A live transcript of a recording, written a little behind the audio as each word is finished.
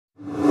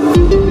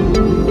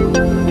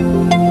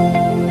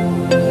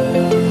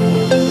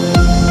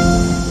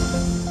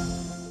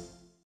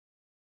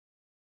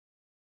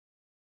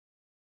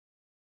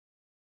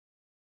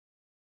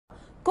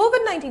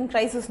COVID-19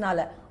 கிரைசிஸ்னால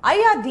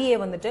IRDA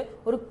வந்துட்டு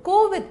ஒரு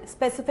Covid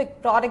specific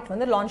product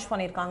வந்து லான்ச்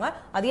பண்ணிருக்காங்க.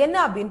 அது என்ன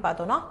அப்படின்னு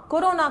பார்த்தோம்னா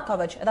கொரோனா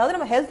கவச். அதாவது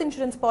நம்ம ஹெல்த்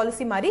இன்சூரன்ஸ்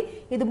பாலிசி மாதிரி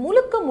இது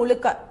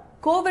முழுக்க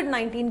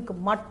COVID-19க்கு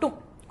மட்டும்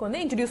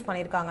வந்து இன்ட்ரோடியூஸ்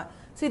பண்ணிருக்காங்க.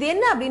 சோ இது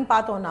என்ன அப்படின்னு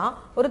பார்த்தோம்னா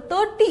ஒரு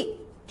 30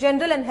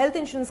 general and health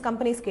insurance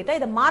companies கிட்ட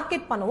இதை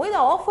மார்க்கெட் பண்ணுவோம், இதை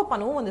ஆஃபர்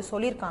பண்ணுவோம் வந்து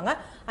சொல்லியிருக்காங்க.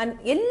 அண்ட்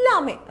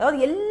எல்லாமே அதாவது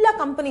எல்லா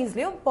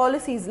கம்பெனிஸ்லயும்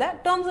பாலிசிஸ்ல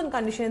டேர்ம்ஸ் அண்ட்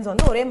கண்டிஷன்ஸ்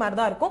வந்து ஒரே மாதிரி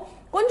தான் இருக்கும்.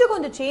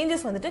 கொஞ்சம்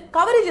சேஞ்சஸ் வந்துட்டு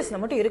கவரேஜஸ்ல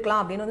மட்டும்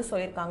இருக்கலாம் அப்படின்னு வந்து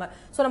சொல்லியிருக்காங்க.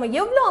 ஸோ நம்ம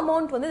எவ்வளவு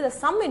அமௌண்ட் வந்து இந்த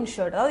சம்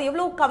இன்சூர்ட் அதாவது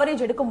எவ்வளவு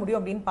கவரேஜ் எடுக்க முடியும்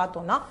அப்படின்னு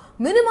பார்த்தோம்னா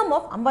மினிமம்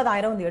ஆஃப்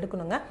 50,000 வந்து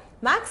எடுக்கணுங்க.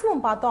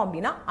 மேக்ஸிமம் பார்த்தோம்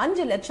அப்படின்னா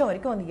 5 லட்சம்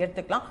வரைக்கும் வந்து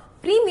எடுத்துக்கலாம்.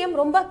 பிரீமியம்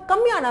ரொம்ப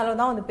கம்மியான அளவு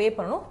தான் வந்து பே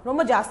பண்ணணும்,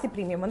 ரொம்ப ஜாஸ்தி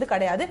பிரீமியம் வந்து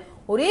கிடையாது.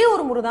 ஒரே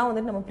ஒரு முறை தான்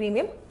வந்து நம்ம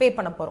பிரீமியம் பே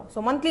பண்ண போறோம்.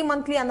 ஸோ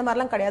மந்த்லி அந்த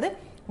மாதிரிலாம் கிடையாது.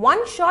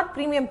 ஒன் ஷாட்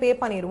பிரீமியம் பே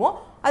பண்ணிடுவோம்,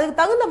 அதுக்கு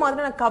தகுந்த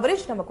மாதிரியான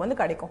கவரேஜ் நமக்கு வந்து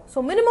கிடைக்கும். ஸோ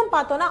மினிமம்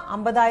பார்த்தோம்னா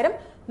 50,000,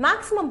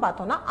 மேக்ஸிமம்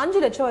பார்த்தோம்னா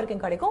 5 லட்சம்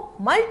வரைக்கும் கிடைக்கும்.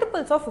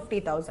 மல்டிபிள்ஸ் ஆஃப்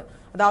 50,000,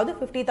 அதாவது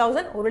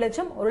 50,000, 1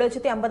 லட்சம்,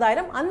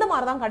 1,50,000 அந்த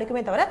மாதிரி தான்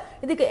கிடைக்குமே தவிர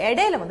இதுக்கு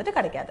இடையில வந்துட்டு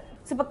கிடைக்காது.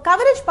 இப்போ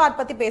கவரேஜ் பார்ட்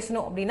பத்தி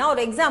பேசணும் அப்படின்னா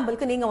ஒரு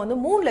எக்ஸாம்பிளுக்கு நீங்க வந்து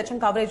 3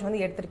 லட்சம் கவரேஜ்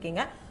வந்து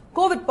எடுத்திருக்கீங்க,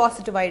 கோவிட்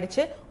பாசிட்டிவ்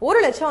ஆயிடுச்சு, 1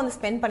 லட்சம் வந்து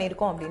ஸ்பெண்ட்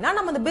பண்ணிருக்கோம் அப்படின்னா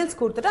நம்ம அந்த பில்ஸ்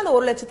கொடுத்துட்டு அந்த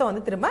 1 லட்சத்தை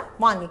வந்து திரும்ப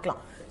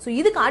வாங்கிக்கலாம். ஸோ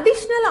இதுக்கு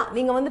அடிஷ்னலா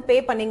நீங்க வந்து பே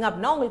பண்ணீங்க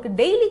அப்படின்னா உங்களுக்கு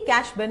டெய்லி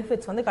கேஷ்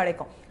பெனிஃபிட்ஸ் வந்து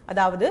கிடைக்கும்.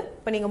 அதாவது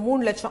இப்போ நீங்க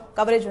 3 லட்சம்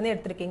கவரேஜ் வந்து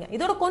எடுத்திருக்கீங்க,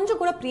 இதோட கொஞ்சம்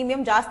கூட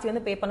பிரீமியம் ஜாஸ்தி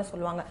வந்து பே பண்ண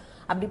சொல்லுவாங்க.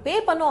 அப்படி பே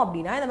பண்ணோம்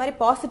அப்படின்னா இந்த மாதிரி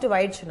பாசிட்டிவ்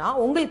ஆயிடுச்சுன்னா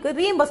உங்களுக்கு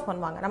ரீஎம்பர்ஸ்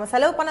பண்ணுவாங்க. நம்ம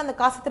செலவு பண்ண அந்த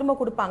காசு திரும்ப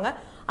கொடுப்பாங்க.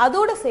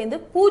 அதோட சேர்ந்து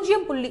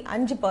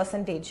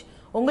 0.5%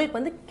 உங்களுக்கு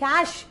வந்து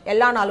கேஷ்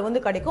எல்லா நாளும்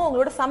வந்து கிடைக்கும்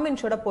உங்களோட சம்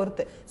இன்சூர்ட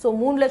பொறுத்து. ஸோ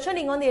 3 லட்சம்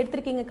நீங்க வந்து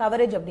எடுத்திருக்கீங்க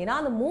கவரேஜ் அப்படின்னா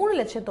அந்த 3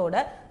 லட்சத்தோட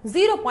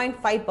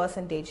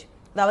 0.5%,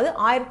 அதாவது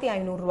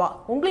 1,500 ரூபாய்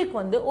உங்களுக்கு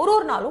வந்து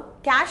ஒரு நாளும்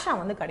கேஷா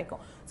வந்து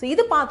கிடைக்கும். ஸோ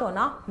இது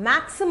பார்த்தோம்னா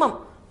மேக்ஸிமம்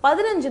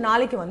 15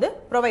 நாளைக்கு வந்து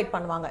ப்ரொவைட்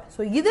பண்ணுவாங்க.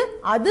 ஸோ இது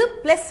அது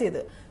பிளஸ்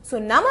இது. ஸோ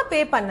நம்ம பே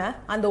பண்ண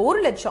அந்த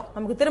 1 லட்சம்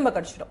நமக்கு திரும்ப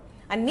கிடைச்சிடும்.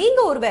 அண்ட் நீங்க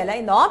ஒருவேளை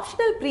இந்த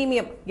ஆப்ஷனல்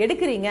பிரீமியம்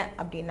எடுக்கிறீங்க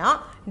அப்படின்னா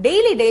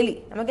டெய்லி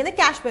நமக்கு இந்த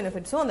கேஷ்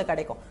பெனிஃபிட்ஸும் வந்து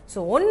கிடைக்கும். ஸோ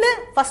ஒன்னு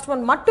ஃபர்ஸ்ட்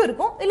ஒன் மட்டும்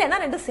இருக்கும், இல்லைன்னா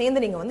 2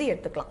 சேர்ந்து நீங்க வந்து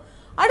எடுத்துக்கலாம்.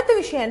 அடுத்த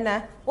விஷயம் என்ன,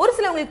 ஒரு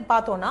சிலவங்களுக்கு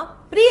பார்த்தோம்னா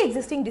ப்ரீ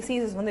எக்ஸிஸ்டிங்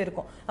டிசீசஸ் வந்து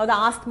இருக்கும். அதாவது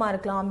ஆஸ்துமா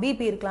இருக்கலாம்,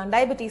 பிபி இருக்கலாம்,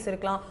 டயபெட்டிஸ்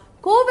இருக்கலாம்.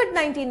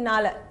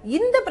 COVID-19னால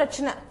இந்த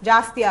பிரச்சனை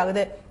ஜாஸ்தி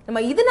ஆகுது, நம்ம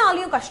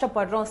இதனாலையும்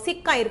கஷ்டப்படுறோம்,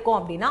 சிக் ஆயிருக்கோம்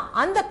அப்படின்னா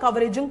அந்த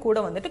கவரேஜும் கூட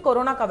வந்துட்டு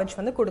கொரோனா கவரேஜ்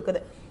வந்து கொடுக்குது.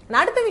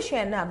 அடுத்த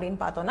விஷயம் என்ன அப்படின்னு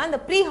பார்த்தோம்னா இந்த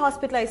pre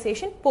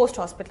hospitalisation, post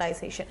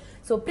hospitalisation.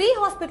 So pre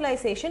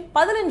hospitalisation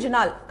 15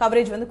 நாள்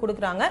கவரேஜ் வந்து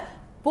கொடுக்குறாங்க.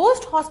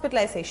 போஸ்ட்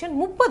ஹாஸ்பிட்டலைசேஷன்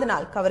 30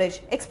 நாள் கவரேஜ்,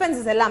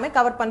 எக்ஸ்பென்சஸ் எல்லாமே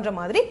கவர் பண்ற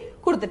மாதிரி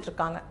கொடுத்துட்டு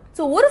இருக்காங்க.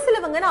 சோ ஒரு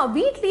சிலவங்க நான்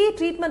வீட்லயே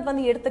ட்ரீட்மெண்ட்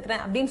வந்து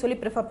எடுத்துக்கிறேன் அப்படின்னு சொல்லி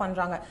ப்ரிஃபர்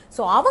பண்றாங்க.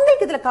 சோ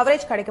அவங்களுக்கு இதுல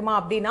கவரேஜ் கிடைக்குமா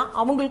அப்படின்னா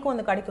அவங்களுக்கும்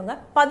வந்து கிடைக்குங்க.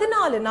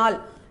 14 நாள்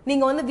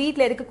நீங்க வந்து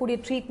வீட்ல எடுக்கக்கூடிய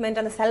ட்ரீட்மெண்ட்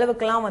அந்த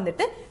செலவுக்கெல்லாம்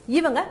வந்துட்டு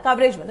இவங்க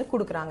கவரேஜ் வந்து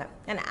கொடுக்குறாங்க.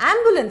 அண்ட்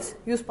ஆம்புலன்ஸ்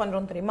யூஸ்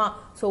பண்றோம் தெரியுமா,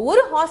 சோ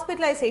ஒரு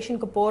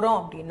ஹாஸ்பிட்டலைசேஷனுக்கு போறோம்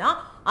அப்படின்னா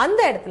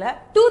அந்த இடத்துல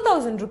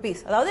 2,000 rupees,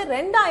 அதாவது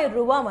 2,000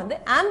 ரூபாய் வந்து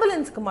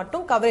ஆம்புலன்ஸ்க்கு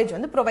மட்டும் கவரேஜ்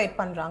வந்து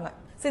ப்ரொவைட் பண்றாங்க.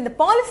 இந்த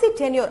பாலிசி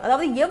டென்யூர்,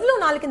 அதாவது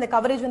எவ்வளவு நாளைக்கு இந்த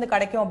கவரேஜ் வந்து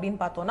கிடைக்கும் அப்படின்னு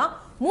பார்த்தோம்னா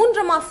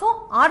 3 மாசம்,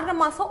 6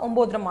 மாசம்,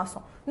 9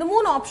 மாசம், இந்த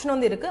 3 ஆப்ஷன்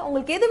வந்து இருக்கு.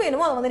 உங்களுக்கு எது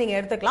வேணுமோ அதை வந்து நீங்க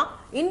எடுத்துக்கலாம்.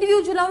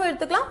 இண்டிவிஜுவலாவும்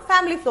எடுத்துக்கலாம்,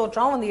 ஃபேமிலி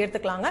ஃப்ளோட்டராவும் வந்து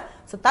எடுத்துக்கலாங்க.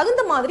 ஸோ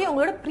தகுந்த மாதிரி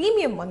உங்களோட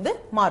பிரீமியம் வந்து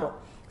மாறும்.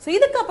 ஸோ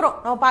இதுக்கப்புறம்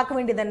நம்ம பார்க்க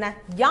வேண்டியது என்ன,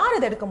 யார்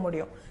இதை எடுக்க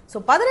முடியும். ஸோ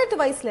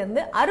 18 வயசுல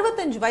இருந்து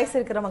 65 வயசு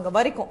இருக்கிறவங்க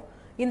வரைக்கும்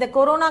இந்த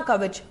corona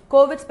Kavach,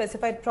 Covid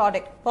specified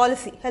product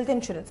policy, health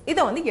insurance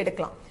இதை வந்து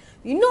எடுக்கலாம்.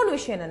 இன்னொரு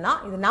விஷயம் என்னன்னா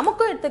இது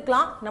நமக்கும்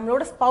எடுத்துக்கலாம்,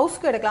 நம்மளோட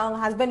ஸ்பவுஸ்க்கும் எடுக்கலாம், உங்க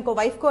ஹஸ்பண்ட்க்கோ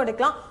ஒய்ஃப்க்கோ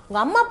எடுக்கலாம், உங்க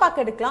அம்மா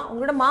அப்பாக்கு எடுக்கலாம்,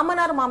 உங்களோட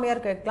மாமனார்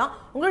மாமியாருக்கு எடுக்கலாம்,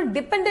 உங்களோட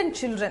டிபெண்டன்ட்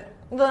சில்ட்ரன்,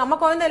 நம்ம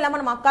குழந்தை இல்லாம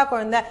நம்ம அக்கா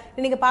குழந்தை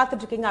நீங்க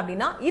பாத்துட்டு இருக்கீங்க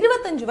அப்படின்னா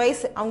 25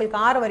 வயசு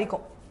அவங்களுக்கு 6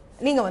 வரைக்கும்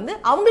நீங்க வந்து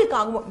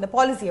அவங்களுக்காகவும் இந்த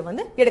பாலிசியை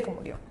வந்து எடுக்க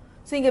முடியும்.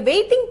 ஸோ இங்க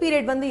வெயிட்டிங்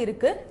பீரியட் வந்து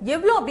இருக்கு.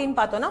 எவ்வளவு அப்படின்னு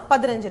பார்த்தோம்னா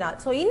 15 நாள்.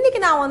 ஸோ இன்னைக்கு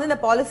நான் வந்து இந்த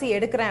பாலிசி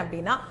எடுக்கிறேன்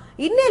அப்படின்னா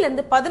இன்னையில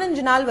இருந்து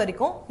 15 நாள்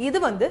வரைக்கும் இது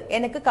வந்து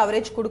எனக்கு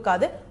கவரேஜ்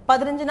கொடுக்காது.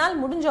 15 நாள்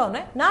முடிஞ்ச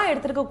உடனே நான்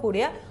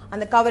எடுத்திருக்கக்கூடிய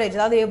அந்த கவரேஜ்,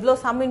 அதாவது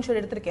எவ்வளவு சம்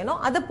இன்சூர் எடுத்திருக்கேனோ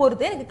அதை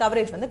பொறுத்து எனக்கு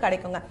கவரேஜ் வந்து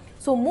கிடைக்குங்க.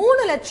 ஸோ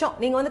 3 லட்சம்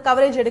நீங்க வந்து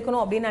கவரேஜ்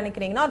எடுக்கணும் அப்படின்னு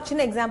நினைக்கிறீங்கன்னா ஒரு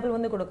சின்ன எக்ஸாம்பிள்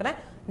வந்து கொடுக்குறேன்.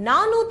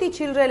 400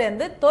 சில்ட்ரன்ல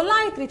இருந்து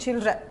 900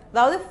 சில்ட்ரன்,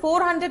 அதாவது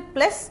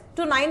 400+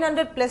 to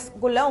 900+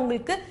 குள்ள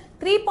உங்களுக்கு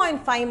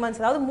 3.5 months,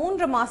 அதாவது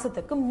 3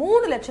 மாசத்துக்கு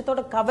 3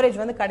 லட்சத்தோட கவரேஜ்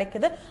வந்து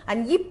கிடைக்குது.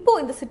 அண்ட் இப்போ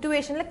இந்த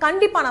சிச்சுவேஷன்ல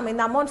கண்டிப்பா நம்ம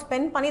இந்த அமௌண்ட்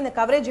ஸ்பெண்ட் பண்ணி இந்த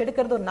கவரேஜ்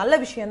எடுக்கிறது ஒரு நல்ல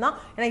விஷயம் தான்.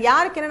 ஏன்னா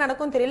யாருக்கு என்ன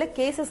நடக்கும் தெரியல,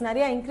 கேசஸ்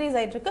நிறைய இன்க்ரீஸ்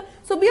ஆயிட்டு இருக்கு.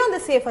 So be on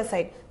the safer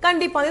side,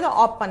 கண்டிப்பா இதை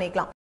ஆப்ட்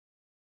பண்ணிக்கலாம்.